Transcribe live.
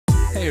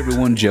Hey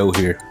everyone, Joe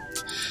here.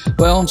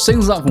 Well,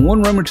 seems like from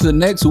one rumor to the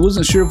next, we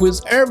wasn't sure if we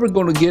was ever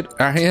going to get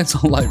our hands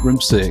on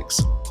Lightroom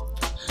 6.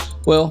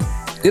 Well,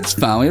 it's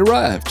finally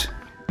arrived.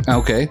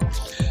 Okay,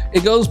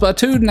 it goes by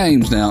two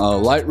names now,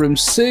 Lightroom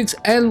 6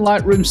 and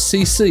Lightroom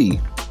CC.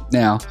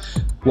 Now,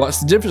 what's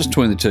the difference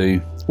between the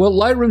two? Well,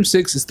 Lightroom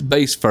 6 is the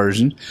base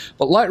version,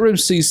 but Lightroom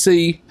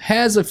CC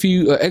has a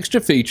few extra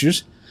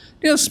features,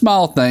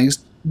 small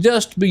things,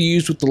 just to be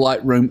used with the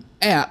Lightroom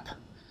app,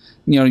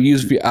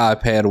 used for your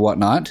iPad or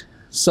whatnot.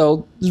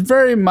 So there's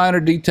very minor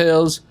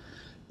details,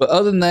 but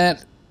other than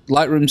that,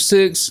 Lightroom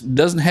 6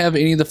 doesn't have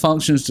any of the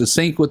functions to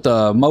sync with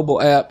the mobile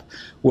app,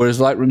 whereas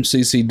Lightroom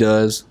CC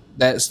does.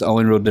 That's the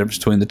only real difference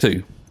between the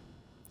two.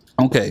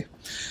 Okay,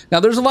 now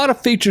there's a lot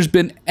of features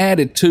been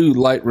added to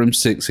Lightroom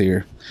 6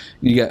 here.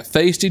 You got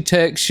face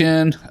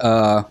detection,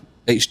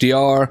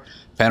 HDR,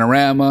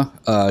 Panorama,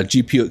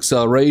 GPU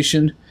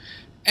acceleration,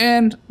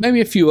 and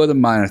maybe a few other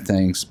minor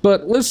things.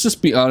 But let's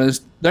just be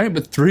honest, there ain't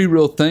but three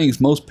real things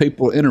most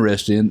people are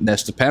interested in.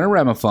 That's the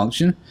Panorama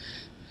function,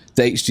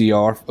 the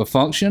HDR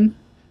function,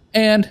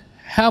 and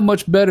how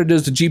much better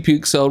does the GPU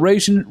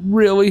acceleration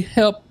really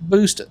help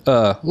boost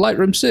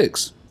Lightroom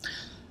 6.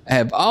 I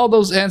have all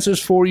those answers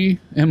for you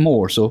and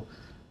more, so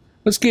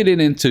let's get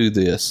into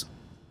this.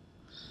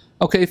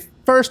 Okay,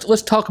 first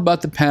let's talk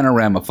about the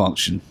Panorama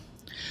function.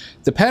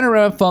 The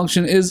Panorama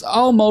function is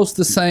almost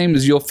the same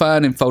as you'll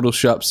find in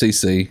Photoshop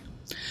CC,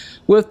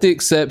 with the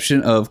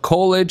exception of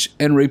collage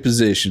and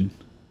reposition.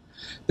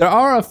 There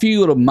are a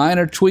few little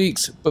minor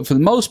tweaks, but for the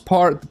most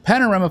part, the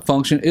Panorama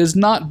function is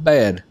not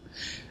bad.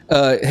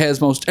 It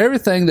has most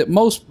everything that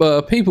most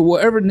people will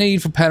ever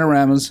need for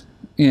panoramas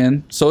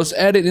in, so it's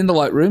added into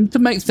Lightroom to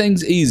make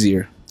things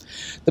easier.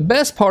 The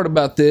best part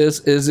about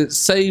this is it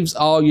saves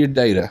all your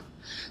data.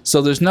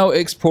 So there's no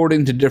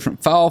exporting to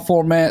different file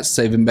formats,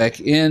 saving back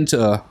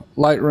into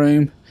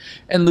Lightroom,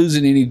 and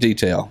losing any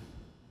detail.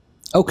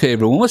 Okay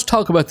everyone, let's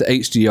talk about the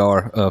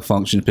HDR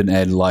function that's been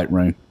added to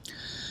Lightroom.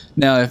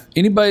 Now if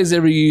anybody's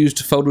ever used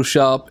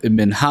Photoshop and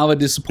been highly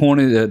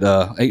disappointed at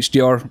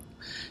HDR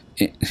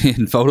in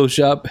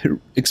Photoshop,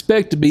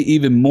 expect to be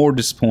even more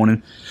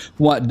disappointed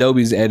from what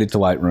Adobe's added to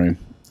Lightroom.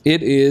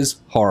 It is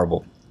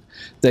horrible.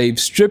 They've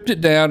stripped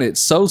it down. It's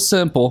so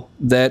simple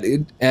that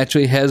it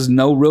actually has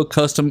no real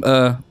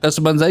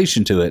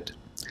customization to it.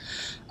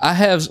 I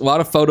have a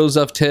lot of photos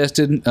I've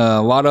tested,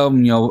 a lot of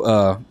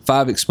them,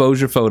 5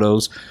 exposure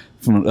photos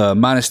from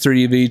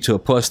 -3 EV to a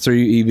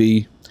 +3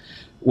 EV.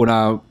 When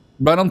I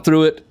run them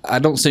through it, I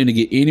don't seem to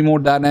get any more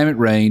dynamic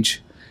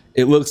range.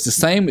 It looks the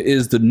same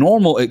as the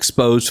normal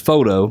exposed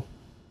photo.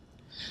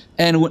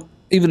 And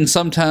even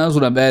sometimes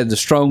when I've added the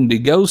strong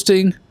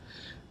deghosting,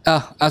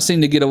 I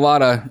seem to get a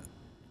lot of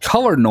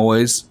color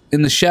noise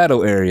in the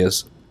shadow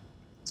areas.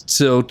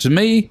 So to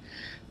me,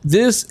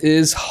 this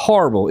is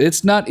horrible.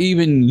 It's not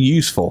even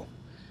useful.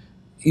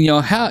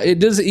 How it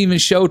doesn't even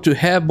show to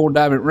have more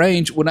dynamic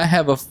range when I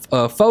have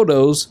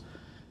photos,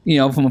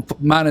 from a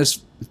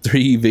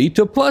 -3 EV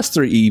to a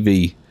 +3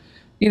 EV.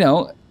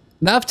 Now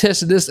I've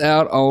tested this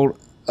out on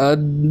a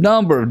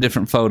number of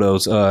different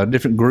photos,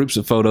 different groups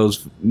of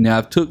photos. Now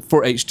I've took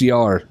for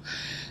HDR,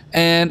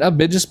 and I've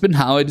just been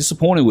highly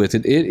disappointed with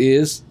it. It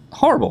is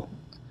horrible.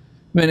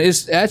 I mean,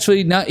 it's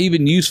actually not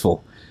even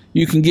useful.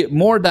 You can get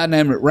more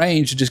dynamic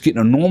range just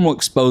getting a normal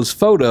exposed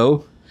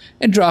photo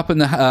and dropping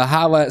the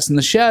highlights and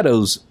the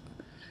shadows,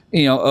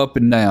 up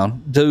and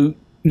down to,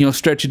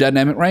 stretch your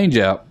dynamic range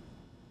out.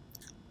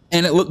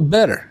 And it looked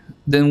better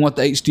than what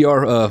the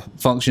HDR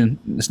function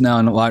that's now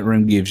in the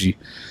Lightroom gives you.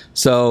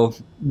 So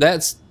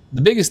that's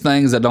the biggest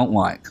things I don't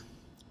like.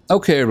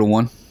 Okay,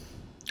 everyone.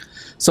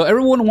 So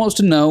everyone wants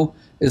to know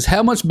is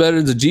how much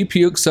better does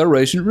GPU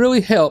acceleration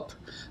really help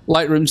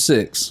Lightroom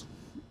 6?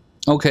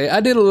 Okay, I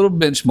did a little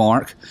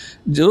benchmark,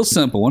 a little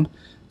simple one.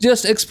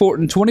 Just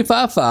exporting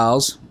 25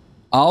 files,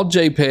 all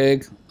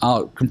JPEG,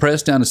 I'll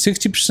compress down to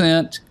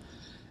 60%,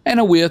 and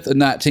a width of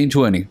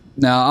 1920.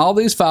 Now, all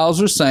these files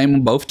are the same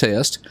on both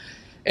tests,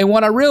 and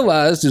what I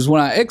realized is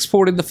when I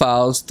exported the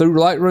files through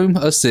Lightroom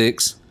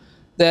 6,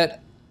 that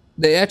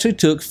they actually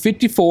took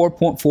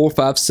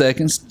 54.45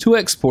 seconds to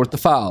export the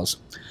files.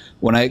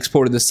 When I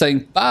exported the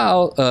same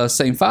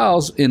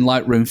files in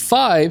Lightroom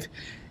 5,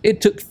 it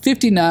took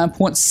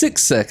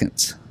 59.6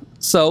 seconds.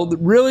 So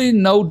really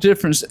no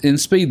difference in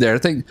speed there. I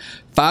think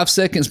 5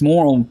 seconds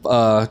more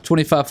on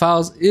 25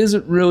 files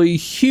isn't really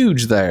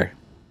huge there.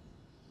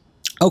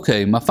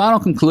 Okay, my final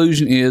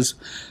conclusion is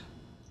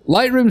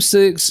Lightroom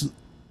 6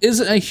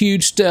 isn't a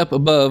huge step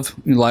above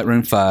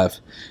Lightroom 5.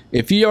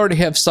 If you already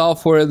have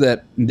software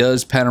that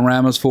does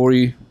panoramas for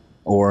you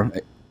or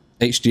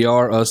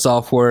HDR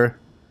software,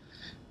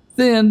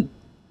 then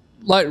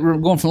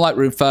going from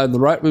Lightroom 5 to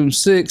Lightroom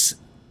 6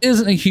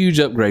 isn't a huge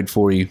upgrade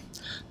for you.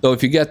 Though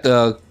if you got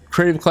the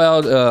Creative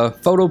Cloud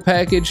photo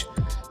package,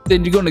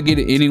 then you're going to get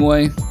it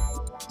anyway.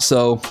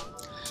 So,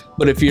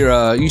 but if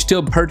you're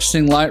still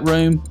purchasing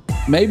Lightroom,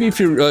 maybe if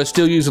you're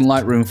still using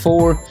Lightroom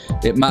 4,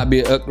 it might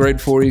be an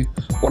upgrade for you.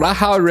 What I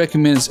highly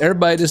recommend is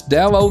everybody just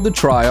download the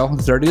trial,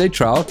 the 30-day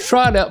trial,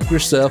 try it out for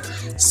yourself,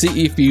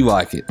 see if you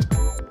like it.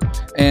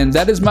 And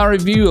that is my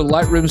review of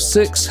Lightroom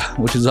 6,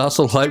 which is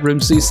also Lightroom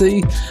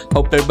CC.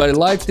 Hope everybody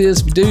liked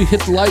this. If you do,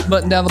 hit the like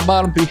button down the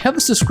bottom. If you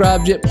haven't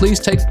subscribed yet, please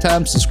take the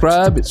time to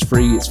subscribe. It's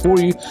free, it's for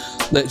you.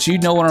 Lets you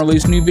know when I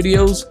release new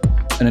videos.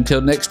 And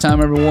until next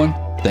time, everyone,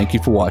 thank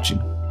you for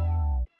watching.